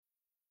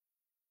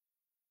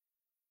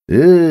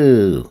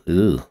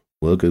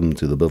Welcome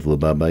to the Buffalo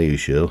Bob Bayou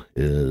Show.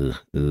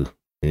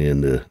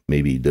 And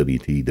maybe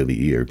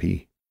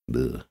W.T.W.E.R.P.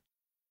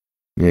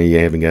 Yeah, you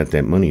haven't got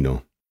that money,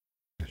 though.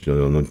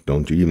 So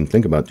don't you even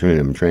think about turning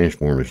them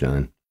transformers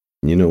on.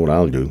 You know what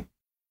I'll do.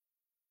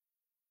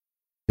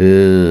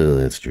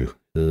 That's true.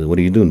 What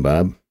are you doing,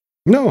 Bob?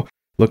 No,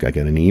 look, I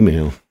got an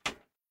email.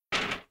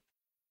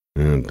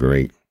 Oh,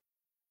 great.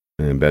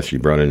 I bet she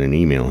brought in an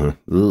email,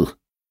 huh?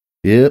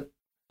 Yep.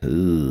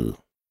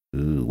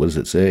 What does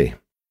it say?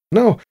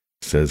 No, it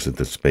says that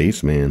the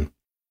spaceman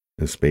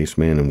and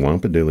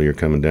Wampadailly are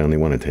coming down. They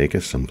want to take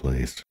us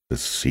someplace. The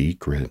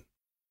secret.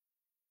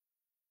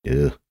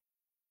 Yeah.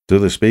 So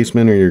the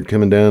spacemen are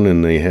coming down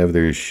and they have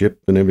their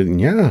ship and everything.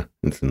 Yeah,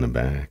 it's in the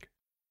back.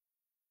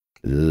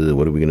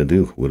 What are we going to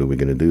do? Are we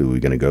going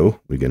to go?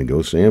 We going to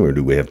go, Sam, or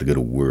do we have to go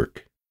to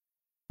work?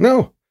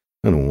 No,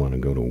 I don't want to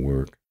go to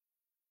work.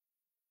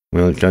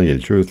 Well, to tell you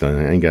the truth,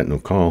 I ain't got no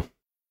call.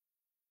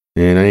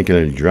 And I ain't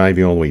going to drive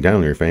you all the way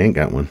down there if I ain't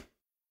got one.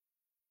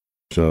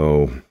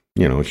 So,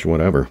 it's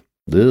whatever.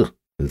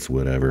 It's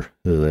whatever.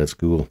 That's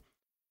cool.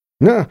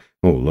 Nah.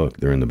 Oh, look,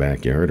 they're in the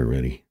backyard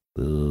already.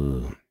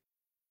 I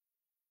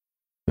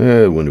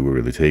wonder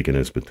where they're taking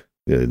us, but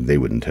they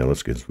wouldn't tell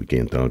us because we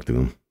can't talk to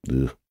them.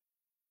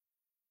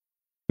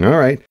 All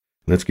right,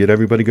 let's get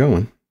everybody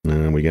going.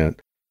 We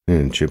got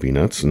Chippy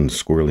Nuts and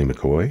Squirrely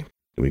McCoy.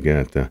 We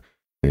got the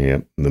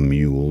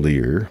mule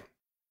deer.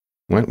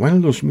 Why do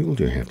those mule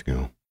deer have to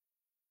go?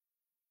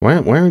 Why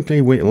aren't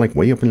they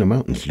way up in the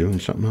mountains doing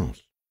something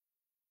else?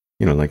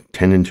 Like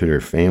tending to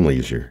their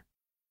families or.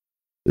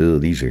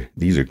 These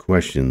are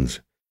questions.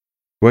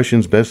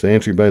 Questions best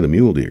answered by the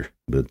mule deer,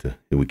 but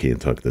we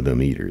can't talk to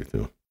them either.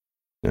 So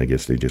I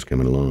guess they're just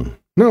coming along.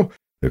 No,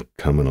 they're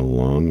coming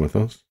along with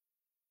us.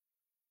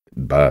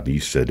 Bob, you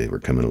said they were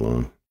coming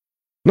along.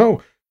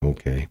 No,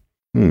 okay.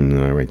 All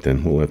right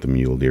then, we'll let the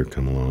mule deer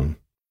come along.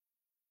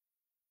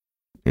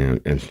 And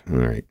all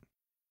right.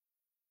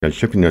 Got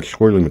Chippy Nuts,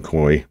 Squirrely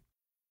McCoy.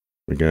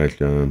 We got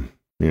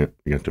we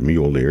got the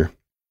mule deer.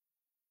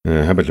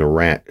 How about the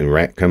rat? The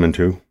rat coming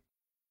too?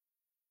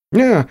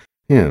 Yeah,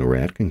 the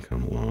rat can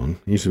come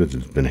along. He's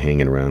been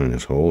hanging around in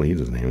his hole. He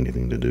doesn't have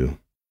anything to do.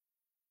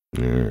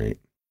 All right.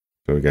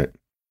 So we got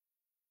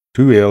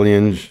two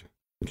aliens,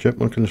 the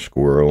chipmunk and the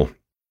squirrel,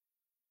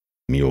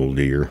 mule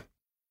deer.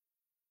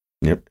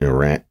 Yep, a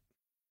rat.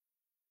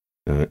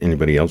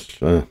 Anybody else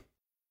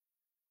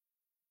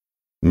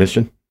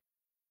missing?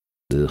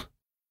 Ugh.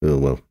 Oh,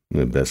 well,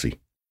 Bessie.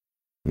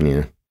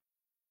 Yeah,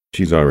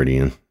 she's already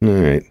in. All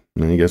right,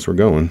 I guess we're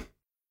going.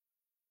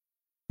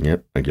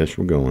 Yep, I guess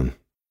we're going.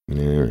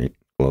 All right,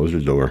 close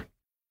the door.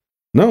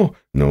 No,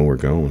 we're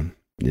going.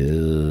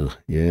 Yeah,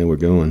 we're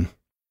going.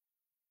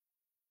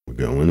 We're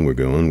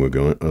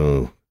going.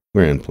 Oh,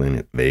 we're on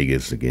planet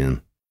Vegas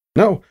again.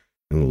 No,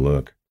 oh,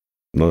 look.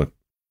 All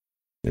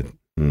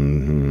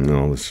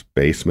the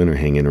spacemen are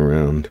hanging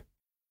around.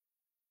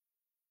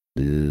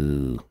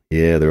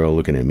 Yeah, they're all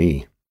looking at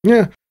me.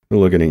 Yeah, they're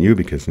looking at you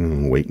because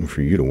I'm waiting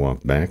for you to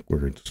walk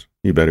backwards.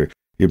 You better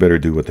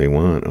do what they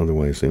want,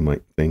 otherwise they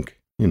might think,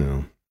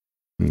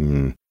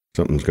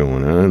 something's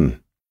going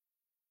on.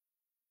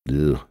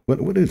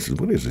 What is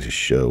this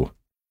show?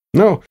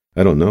 No,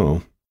 I don't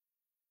know,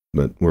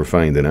 but we're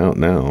finding out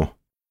now.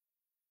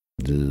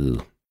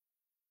 All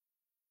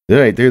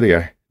right, there they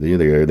are.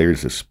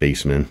 There's the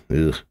spacemen.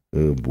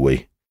 Oh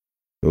boy,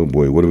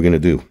 what are we gonna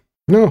do?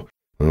 No.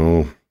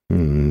 Oh,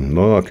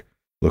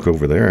 look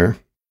over there.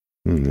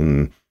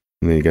 And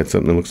they got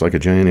something that looks like a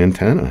giant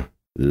antenna.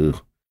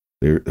 Ugh.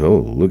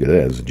 Look at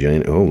that. It's a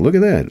giant. Oh, look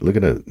at that.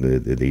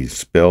 They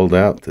spelled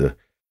out the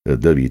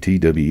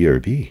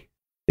W.T.W.E.R.P.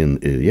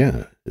 And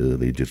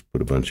they just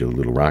put a bunch of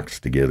little rocks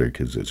together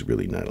because there's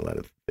really not a lot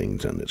of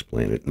things on this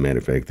planet. Matter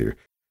of fact, their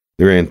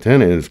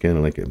antenna is kind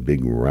of like a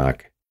big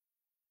rock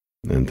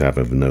on top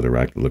of another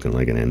rock looking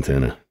like an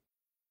antenna.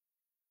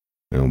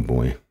 Oh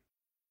boy.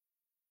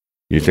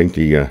 You think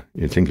the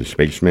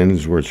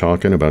spacemen were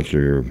talking about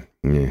your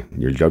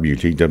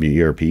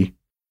W.T.W.E.R.P?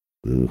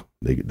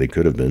 They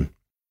could have been.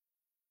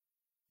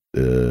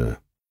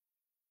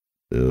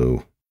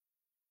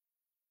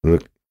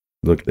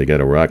 Look, they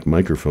got a rock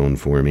microphone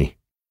for me.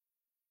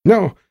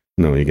 No,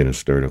 you're gonna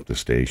start up the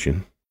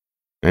station.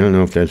 I don't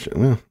know if that's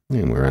we're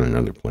on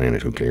another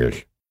planet. Who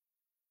cares?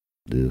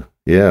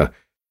 Yeah.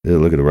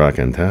 Look at the rock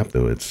on top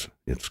though. It's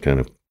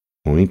kind of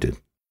pointed.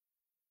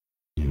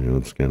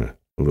 It's kind of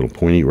a little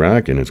pointy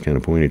rock, and it's kind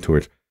of pointed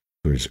towards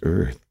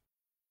Earth.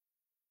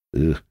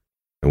 I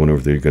wonder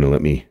if they're going to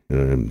let me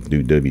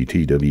do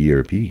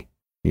W.T.W.E.R.P.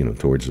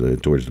 Towards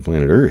the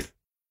planet Earth.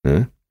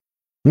 Huh?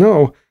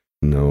 No.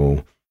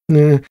 Nah,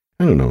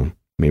 I don't know.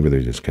 Maybe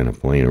they're just kind of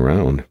playing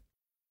around.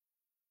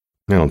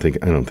 I don't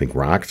think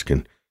rocks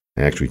can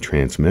actually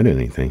transmit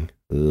anything.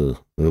 No.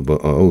 Look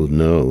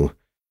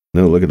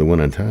at the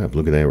one on top.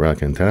 Look at that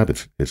rock on top.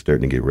 It's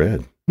starting to get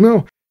red.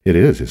 No, it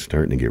is. It's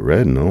starting to get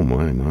red. And oh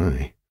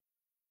my.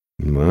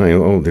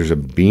 There's a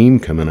beam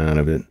coming out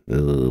of it.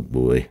 Oh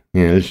boy.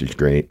 Yeah, this is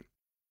great.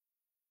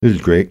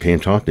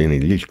 Can't talk to any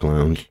of these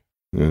clowns.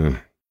 No.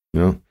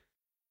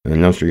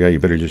 no, sir, yeah, you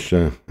better just,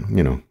 go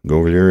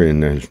over there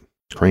and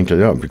crank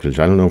it up, because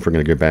I don't know if we're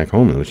going to get back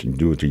home unless you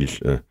do what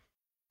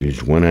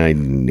these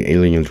one-eyed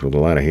aliens with a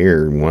lot of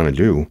hair want to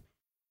do.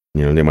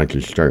 They might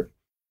just start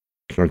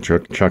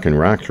chucking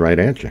rocks right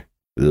at you.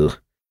 Ugh.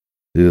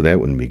 Ew, that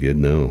wouldn't be good.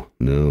 No.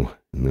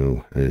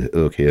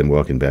 Okay, I'm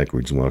walking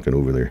backwards and walking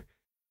over there.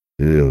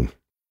 Ew.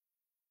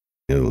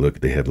 Look,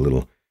 they have a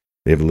little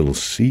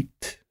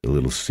seat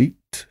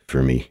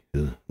for me.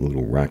 A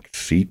little rock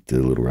seat, a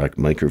little rock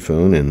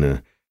microphone,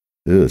 and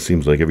it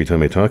seems like every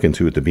time I talk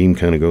into it, the beam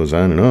kind of goes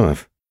on and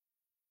off.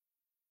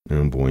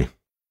 Oh boy.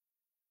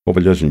 Hope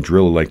it doesn't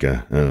drill like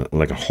a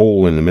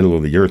hole in the middle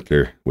of the earth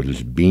there with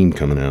this beam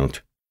coming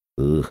out.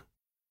 Ugh.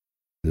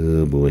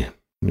 Oh boy.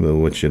 Well,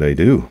 what should I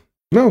do?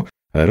 No,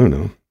 I don't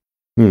know.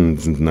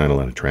 There's not a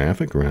lot of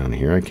traffic around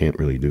here. I can't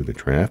really do the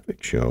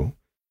traffic show.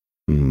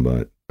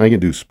 But I can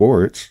do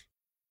sports.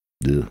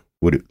 The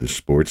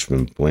sports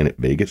from Planet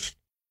Vegas?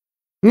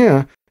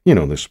 Yeah,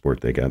 the sport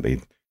they got.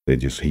 They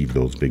just heave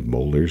those big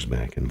boulders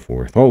back and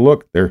forth. Oh,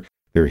 look, they're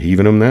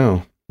heaving them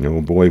now.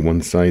 Oh boy,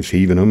 one side's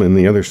heaving them and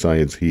the other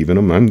side's heaving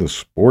them. I'm the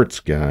sports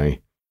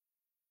guy.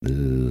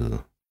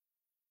 Ugh.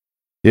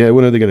 Yeah,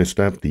 when are they going to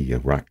stop the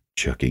rock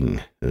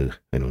chucking? I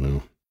don't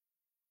know.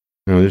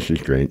 Oh, this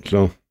is great.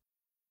 So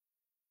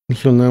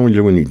now we're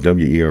doing the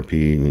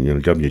W.E.R.P,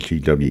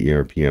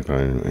 W.T.W.E.R.P up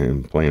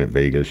on Planet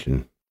Vegas,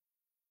 and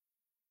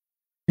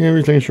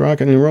everything's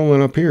rocking and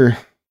rolling up here.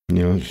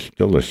 It's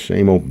still the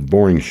same old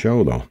boring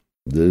show, though.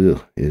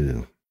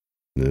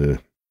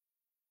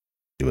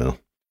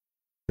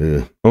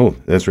 Oh,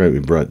 that's right, we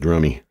brought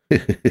Drummy.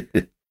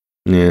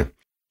 Yeah,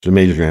 it's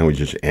amazing how we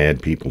just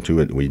add people to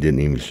it. We didn't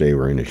even say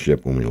we're in a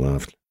ship when we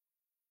left.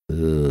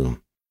 Well,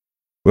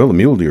 the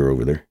mule deer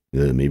over there.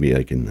 Maybe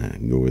I can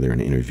go over there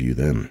and interview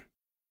them.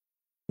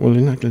 Well,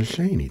 they're not going to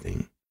say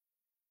anything.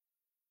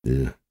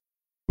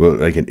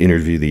 Well, I can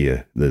interview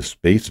the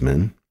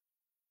spacemen.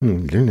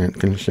 They're not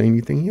going to say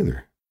anything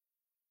either.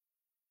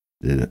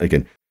 I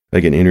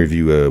can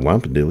interview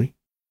Wampadilly.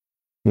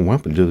 Well,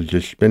 Wampadilly's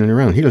just spinning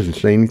around. He doesn't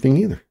say anything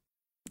either.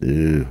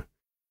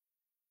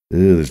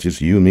 It's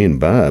just you and me and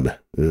Bob.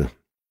 Well,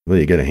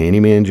 you got a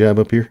handyman job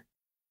up here?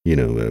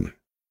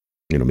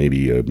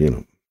 Maybe I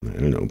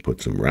don't know,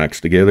 put some rocks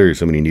together, or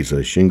somebody needs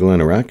a shingle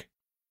on a rock?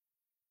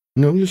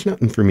 No, there's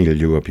nothing for me to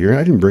do up here.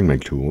 I didn't bring my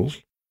tools.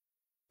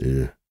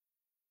 You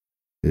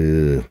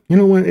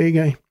know what,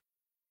 guy?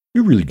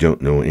 You really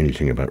don't know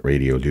anything about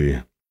radio, do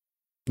you?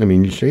 I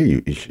mean, you say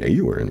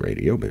you were in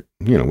radio, but,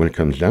 when it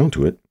comes down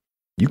to it,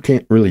 you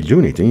can't really do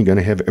anything. You got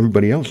to have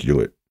everybody else do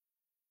it.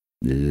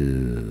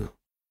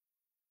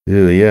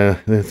 Yeah,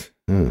 that's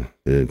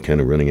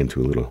kind of running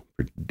into a little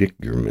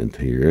predicament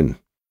here, and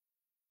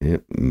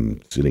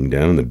sitting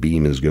down, the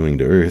beam is going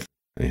to Earth.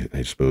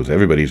 I suppose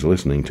everybody's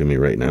listening to me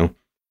right now.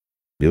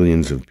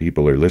 Billions of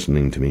people are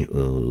listening to me.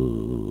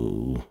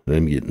 Oh,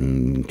 I'm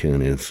getting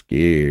kind of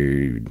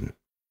scared.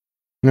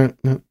 No,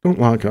 don't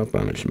lock up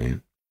on us,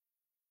 man.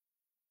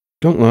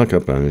 Don't lock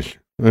up on us.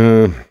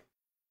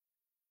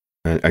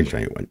 I tell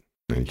you what.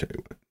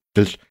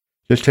 Just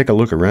take a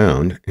look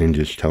around and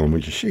just tell them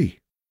what you see.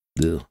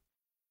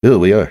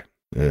 We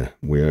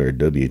are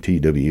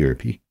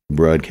W.T.W.E.R.P,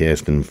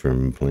 broadcasting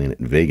from Planet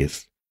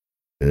Vegas.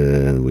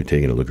 We're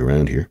taking a look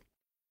around here.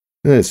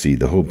 Let's see,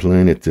 the whole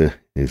planet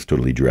is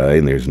totally dry,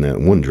 and there's not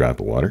one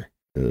drop of water.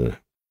 And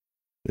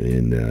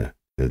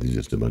there's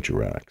just a bunch of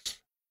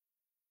rocks.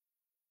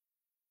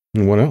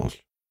 And what else?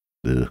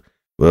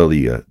 Well,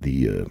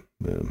 the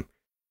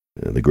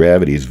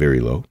gravity is very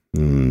low,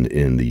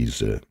 and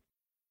these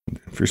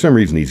for some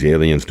reason these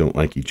aliens don't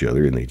like each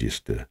other, and they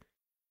just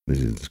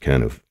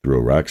kind of throw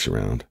rocks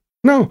around.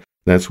 No,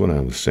 that's what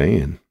I was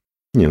saying.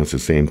 It's the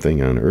same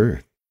thing on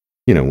Earth.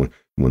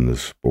 When the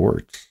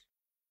sports,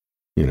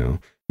 they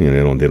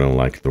don't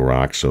like the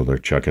rock, so they're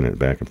chucking it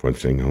back and forth,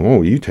 saying,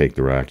 "Oh, you take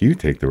the rock, you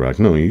take the rock.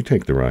 No, you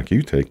take the rock,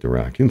 you take the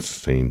rock." It's the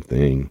same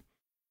thing.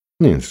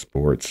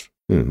 Sports,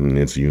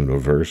 it's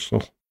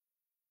universal.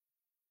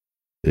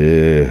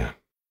 Well,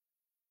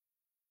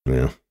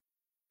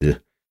 yeah.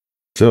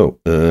 So,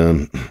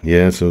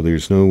 so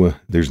there's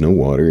no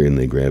water, and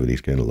the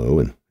gravity's kind of low,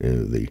 and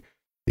the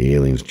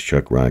aliens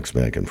chuck rocks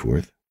back and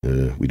forth.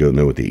 We don't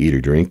know what they eat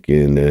or drink,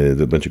 and there's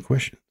a bunch of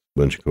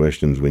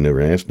questions we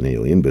never asked an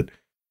alien, but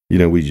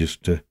we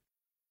just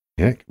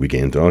we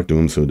can't talk to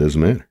them, so it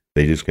doesn't matter.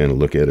 They just kind of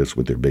look at us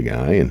with their big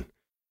eye,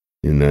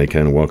 and I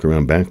kind of walk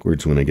around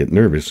backwards when I get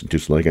nervous,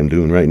 just like I'm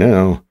doing right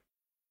now.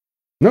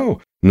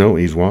 No,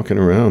 he's walking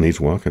around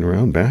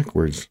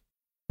backwards.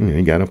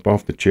 He got up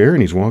off the chair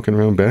and he's walking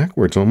around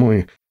backwards. I'm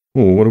like,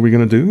 well, what are we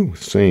going to do,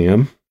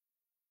 Sam?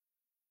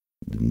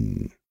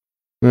 You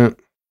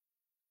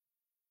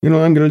know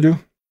what I'm going to do?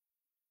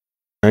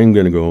 I'm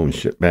going to go and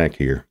sit back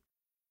here.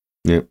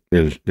 Yeah,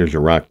 there's a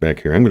rock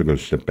back here. I'm going to go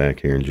sit back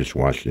here and just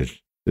watch this.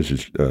 This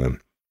is, to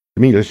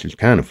me, this is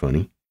kind of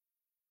funny.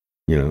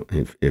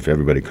 If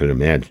everybody could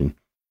imagine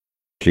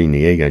seeing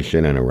the guy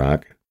sit on a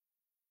rock,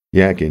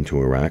 yak into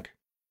a rock,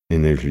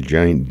 and there's a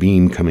giant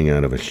beam coming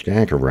out of a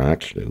stack of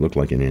rocks that look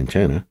like an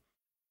antenna.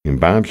 And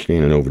Bob's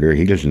standing over there.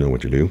 He doesn't know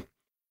what to do.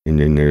 And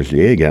then there's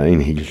the A guy,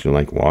 and he's just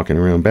like walking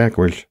around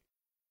backwards.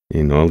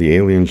 And all the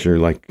aliens are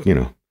like,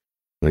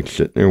 like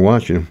sitting there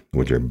watching him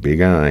with their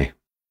big eye.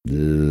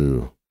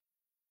 Ugh.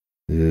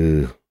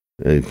 Ugh.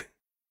 I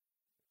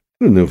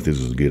don't know if this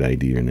is a good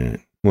idea or not.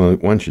 Well,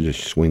 why don't you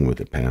just swing with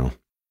it, pal?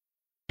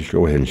 Just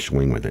go ahead and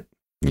swing with it.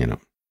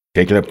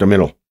 Take it up the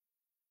middle.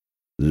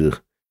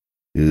 Ugh.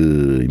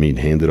 You mean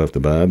hand it off to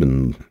Bob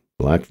and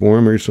block for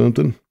him or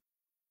something?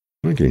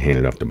 I can hand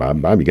it off to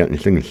Bob. Bob, you got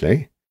anything to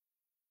say?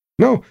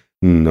 No.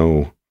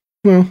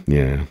 Well,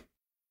 yeah.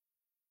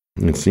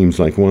 It seems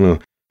like one of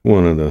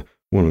the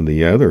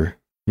other,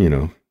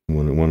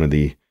 one of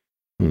the,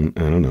 I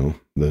don't know,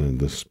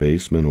 the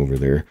spacemen over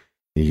there.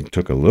 He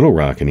took a little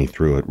rock and he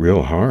threw it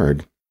real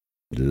hard.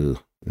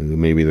 Ugh.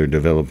 Maybe they're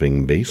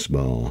developing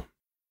baseball.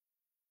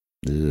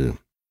 Ugh.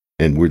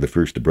 And we're the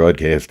first to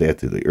broadcast that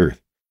to the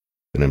Earth.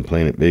 And on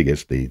Planet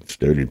Vegas, they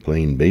started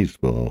playing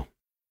baseball.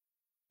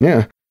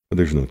 Yeah, but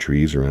there's no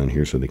trees around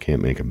here, so they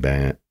can't make a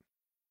bat.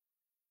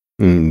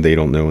 They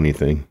don't know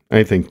anything.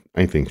 I think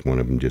one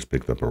of them just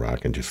picked up a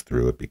rock and just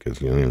threw it because,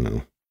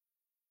 the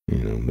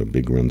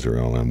big guns are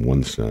all on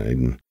one side.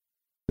 And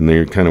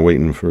they're kind of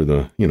waiting for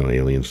the,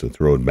 aliens to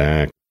throw it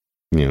back.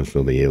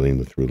 So the alien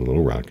would throw the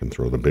little rock and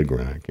throw the big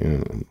rock.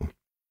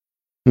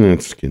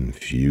 It's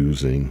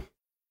confusing.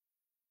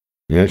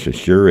 Yes, it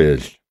sure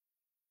is.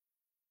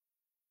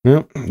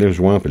 Well, there's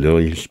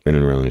Wampadilly. He's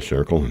spinning around in a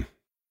circle, and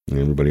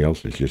everybody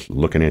else is just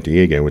looking at the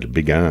A guy with a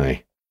big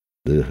eye.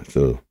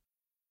 So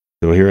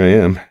here I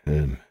am.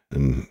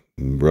 I'm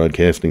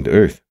broadcasting to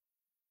Earth.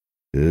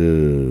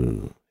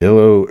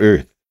 Hello,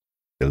 Earth.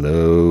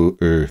 Hello,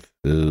 Earth.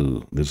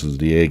 This is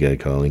the A guy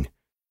calling.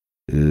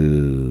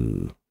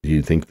 Do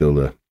you think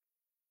they'll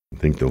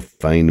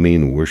find me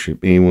and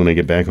worship me when I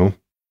get back home?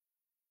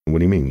 What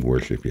do you mean,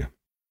 worship you?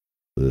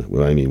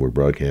 Well, I mean, we're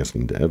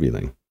broadcasting to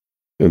everything.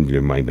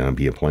 There might not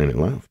be a planet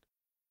left.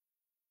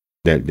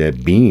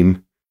 That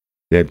beam,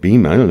 I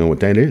don't know what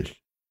that is.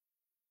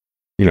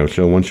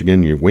 So once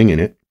again, you're winging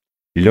it.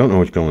 You don't know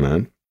what's going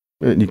on.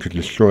 You could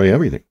destroy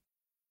everything.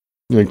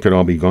 It could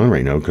all be gone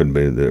right now.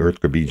 The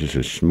Earth could be just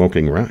a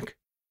smoking rock.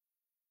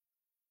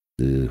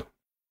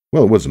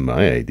 Well, it wasn't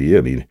my idea.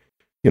 I mean,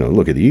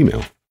 look at the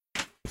email.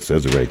 It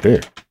says it right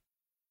there.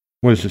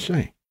 What does it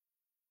say?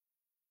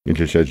 It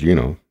just says,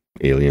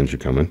 aliens are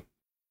coming.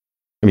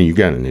 I mean, you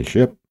got in this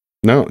ship.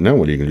 Now what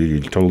are you going to do?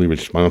 You're totally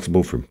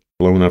responsible for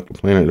blowing up the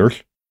planet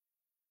Earth?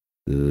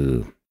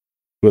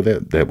 Well,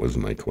 that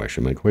wasn't my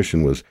question. My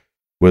question was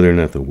whether or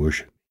not they'll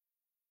worship.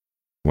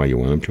 Why you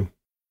want them to?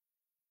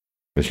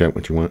 Is that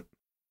what you want?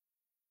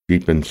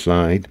 Deep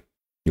inside,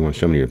 you want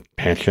somebody to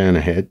pat you on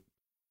the head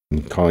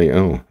and call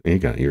you,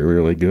 you're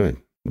really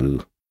good.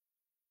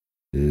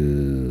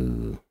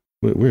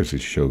 Where's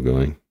this show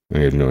going? I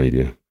have no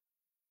idea.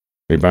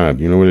 Hey, Bob,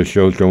 you know where this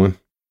show's going?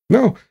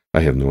 No, I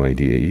have no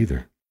idea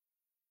either.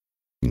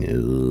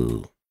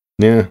 No.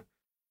 Yeah,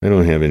 I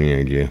don't have any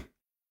idea.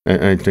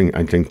 I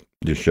think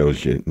this show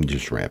should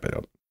just wrap it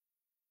up.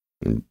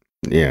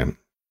 Yeah.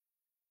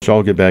 So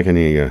I'll get back in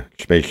the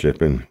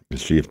spaceship and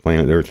see if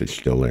planet Earth is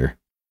still there.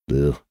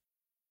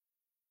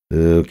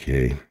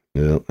 Okay.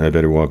 Well, I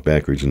better walk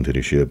backwards into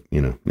the ship.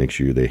 Make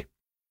sure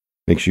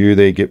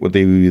they get what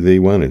they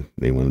wanted.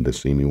 They wanted to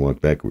see me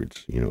walk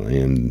backwards. I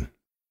am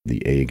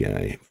the A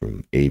guy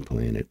from A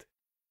planet.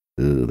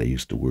 They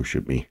used to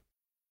worship me.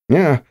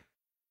 Yeah.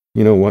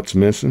 What's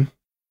missing?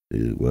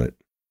 What?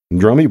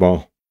 Drummy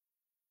ball.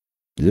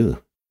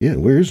 Yeah,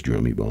 where's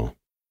Drummy ball?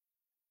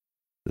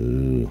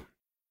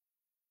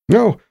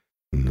 No,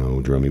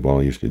 Drummy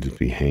ball used to just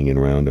be hanging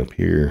around up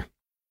here.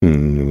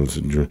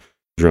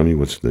 Drummy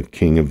was the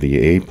king of the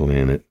A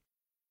planet.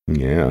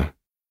 Yeah.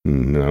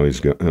 Now he's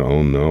got,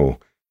 oh no.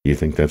 You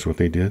think that's what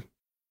they did?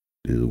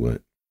 Do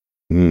what?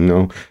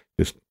 No,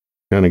 just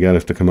kind of got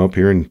us to come up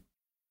here and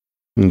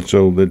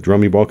so the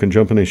Drummy ball can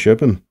jump in his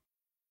ship and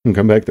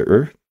come back to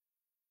Earth?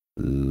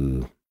 I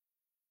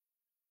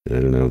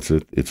don't know.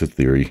 It's a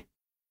theory.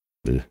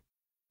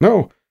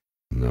 No,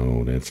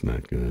 that's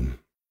not good.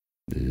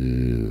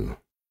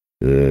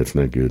 That's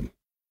not good.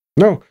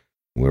 No,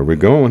 where are we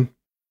going?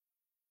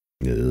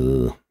 I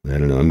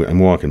don't know. I'm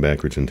walking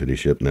backwards into the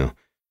ship now.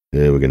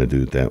 We're going to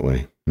do it that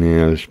way.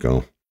 Yeah, let's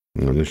go.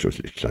 This was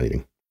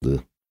exciting.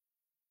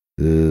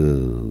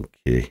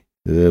 Okay.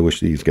 I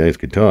wish these guys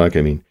could talk.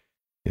 I mean,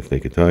 if they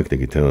could talk, they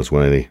could tell us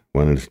why they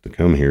wanted us to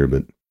come here,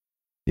 but,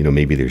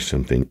 maybe there's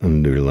something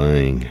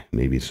underlying.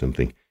 Maybe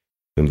something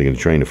they're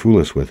trying to fool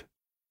us with.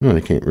 No,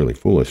 they can't really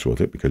fool us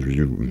with it because we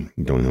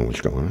don't know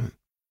what's going on.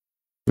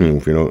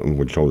 If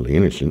we're totally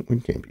innocent, we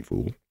can't be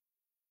fooled.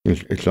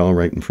 It's all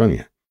right in front of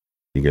you.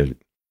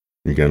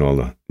 You got all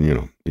the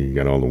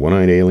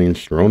one-eyed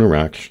aliens throwing the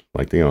rocks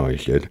like they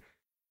always did.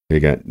 They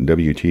got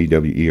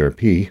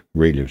W.T.W.E.R.P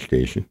radio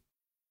station.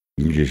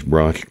 You just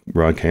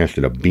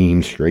broadcasted a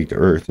beam straight to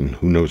Earth, and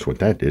who knows what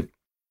that did.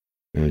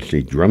 And I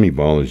see Drummy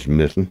Ball is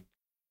missing.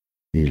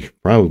 He's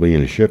probably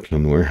in a ship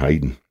somewhere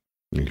hiding.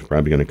 He's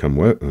probably going to come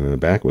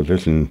back with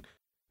us, and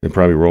they'll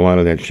probably roll out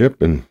of that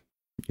ship, and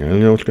I don't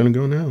know what's going to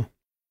go now.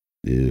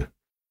 Yeah.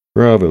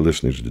 For all the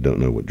listeners that don't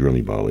know what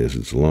Drummy Ball is,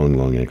 it's a long,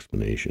 long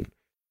explanation.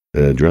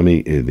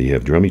 Drummy, they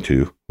have Drummy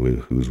 2,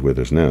 who's with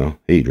us now.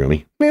 Hey,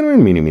 Drummy.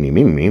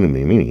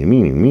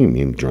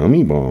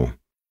 Drummy Ball.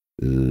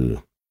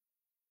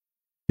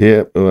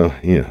 Yeah, well,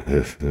 yeah,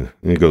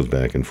 it goes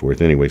back and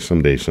forth. Anyway,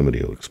 someday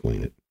somebody will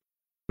explain it.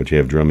 But you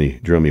have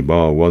Drummy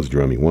Ball was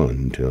Drummy 1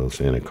 until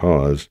Santa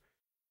Claus,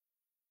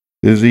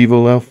 his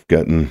evil elf,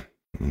 got him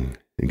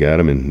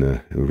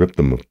and ripped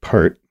them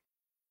apart.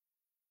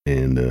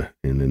 And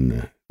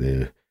then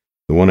the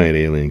one-eyed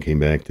alien came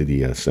back to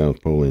the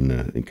South Pole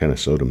and kind of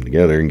sewed them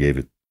together and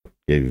gave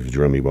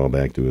Drummy Ball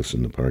back to us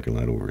in the parking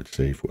lot over at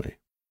Safeway.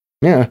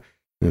 Yeah,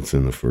 that's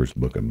in the first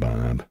book of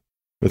Bob.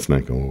 Let's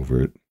not go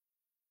over it.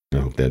 I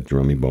hope that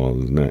Drummy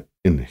Ball is not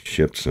in the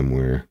ship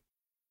somewhere.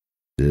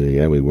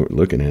 Yeah, we weren't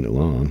looking at it a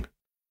long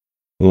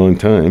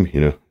time.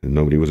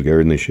 Nobody was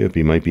guarding the ship.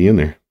 He might be in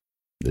there.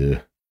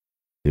 Him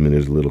and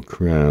his little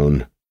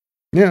crown.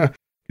 Yeah,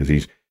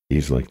 because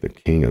he's like the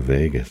king of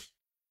Vegas.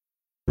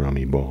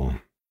 Drummy Ball.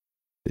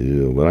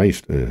 Well,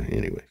 anyways.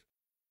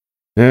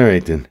 All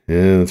right, then.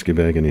 Let's get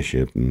back in the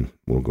ship and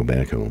we'll go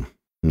back home.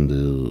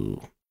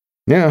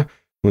 Yeah,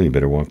 well, you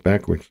better walk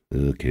backwards.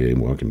 Okay, I'm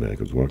walking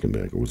backwards. Walking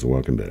backwards.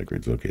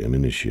 Okay, I'm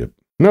in the ship.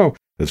 No,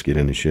 let's get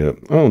in the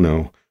ship. Oh,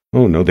 no,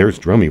 there's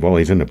Drummy Ball.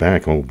 He's in the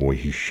back. Oh, boy,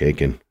 he's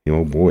shaking.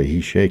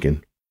 He's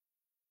shaking.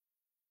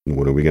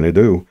 What are we going to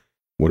do?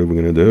 I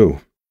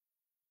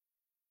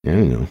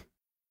don't know.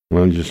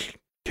 Well, just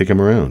kick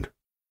him around.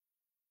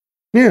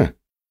 Yeah.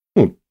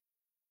 Well,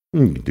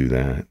 you can do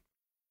that.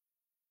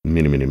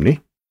 Mini,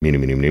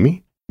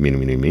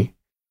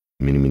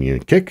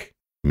 kick.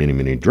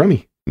 Mini,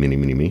 drummy.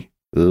 Mini.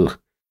 Ugh.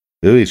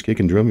 Oh, he's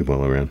kicking Drummy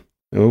Ball around.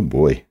 Oh,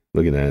 boy.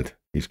 Look at that.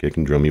 He's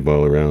kicking Drummy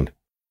Ball around.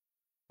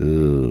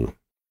 Ugh.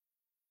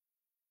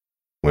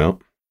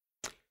 Well,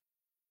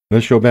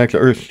 let's go back to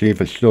Earth, see if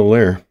it's still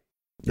there.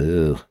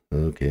 Ugh.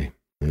 Okay.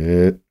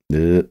 We're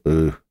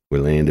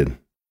landing.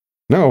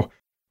 No,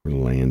 we're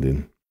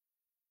landing.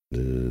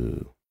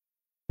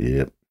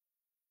 Yep.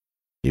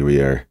 Here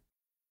we are.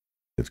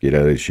 Let's get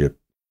out of the ship.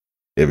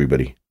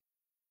 Everybody.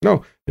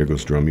 No, there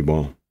goes Drummy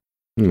Ball.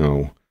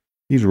 No,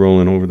 he's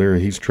rolling over there.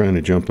 He's trying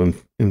to jump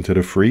into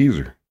the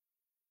freezer.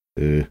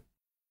 I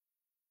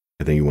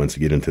think he wants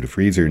to get into the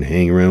freezer and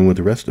hang around with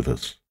the rest of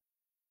us.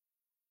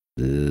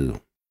 Yeah.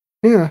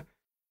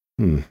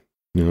 All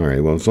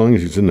right. Well, as long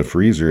as he's in the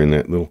freezer in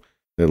that little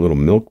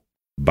milk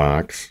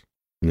box,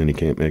 and then he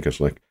can't make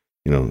us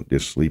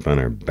just sleep on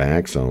our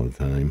backs all the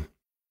time.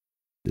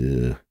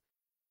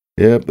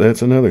 Yep,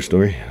 that's another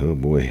story. Oh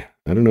boy,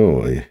 I don't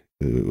know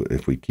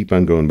if we keep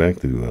on going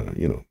back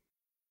to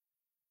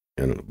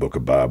Book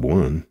of Bob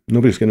 1.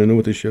 Nobody's gonna know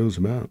what this show's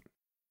about.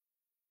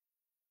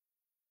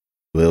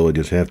 Well, we'll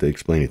just have to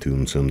explain it to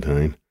them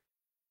sometime.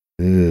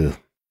 All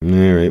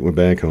right, we're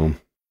back home.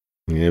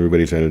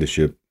 Everybody's out of the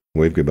ship.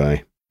 Wave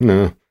goodbye.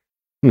 No,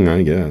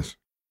 I guess.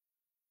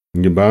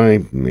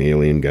 Goodbye,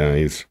 alien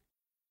guys.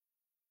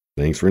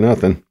 Thanks for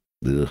nothing.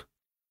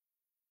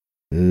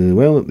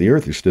 Well, the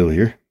Earth is still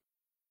here.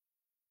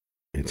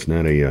 It's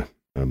not a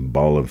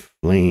ball of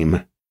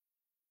flame.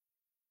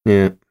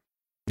 Yeah.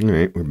 All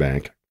right, we're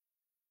back.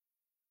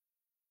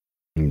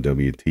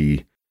 W.T.W.E.R.P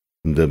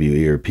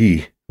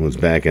was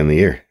back on the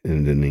air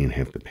and didn't even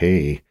have to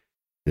pay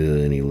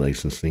any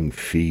licensing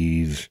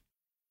fees.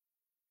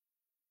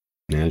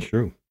 That's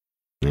true.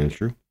 I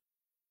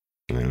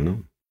don't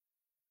know.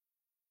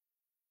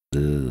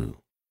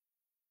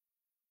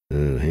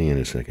 Hang on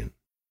a second.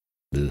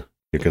 Here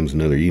comes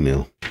another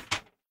email.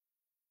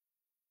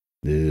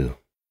 Look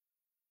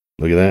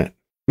at that.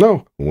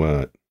 No.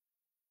 What?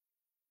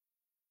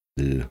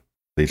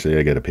 They say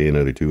I got to pay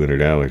another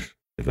 $200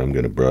 if I'm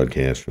going to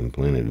broadcast from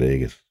Planet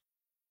Vegas.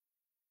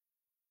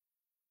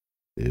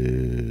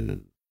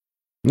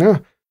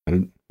 No. I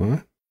don't.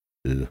 What?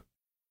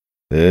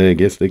 I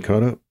guess they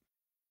caught up.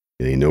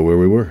 They know where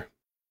we were.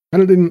 I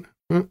didn't.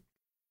 All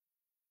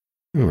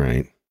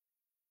right.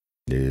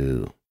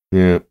 Yeah.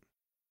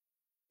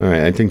 All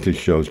right. I think this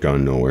show's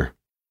gone nowhere.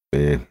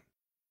 I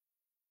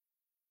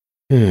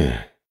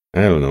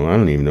don't know. I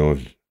don't even know if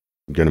it's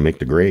going to make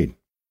the grade.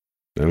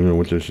 I don't know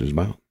what this is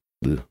about.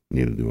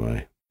 Neither do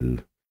I. All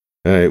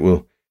right.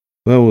 Well,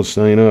 we'll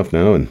sign off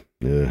now, and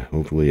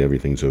hopefully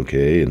everything's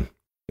okay. And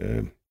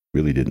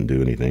really didn't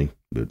do anything,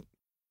 but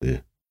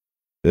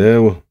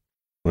we'll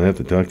have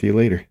to talk to you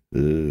later.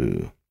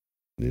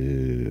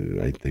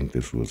 I think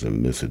this was a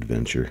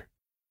misadventure.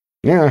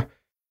 Yeah,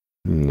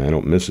 I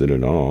don't miss it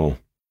at all.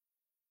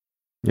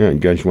 Yeah, you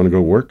guys want to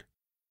go work?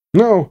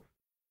 No.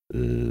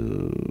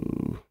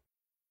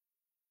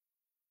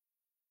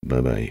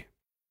 Bye-bye.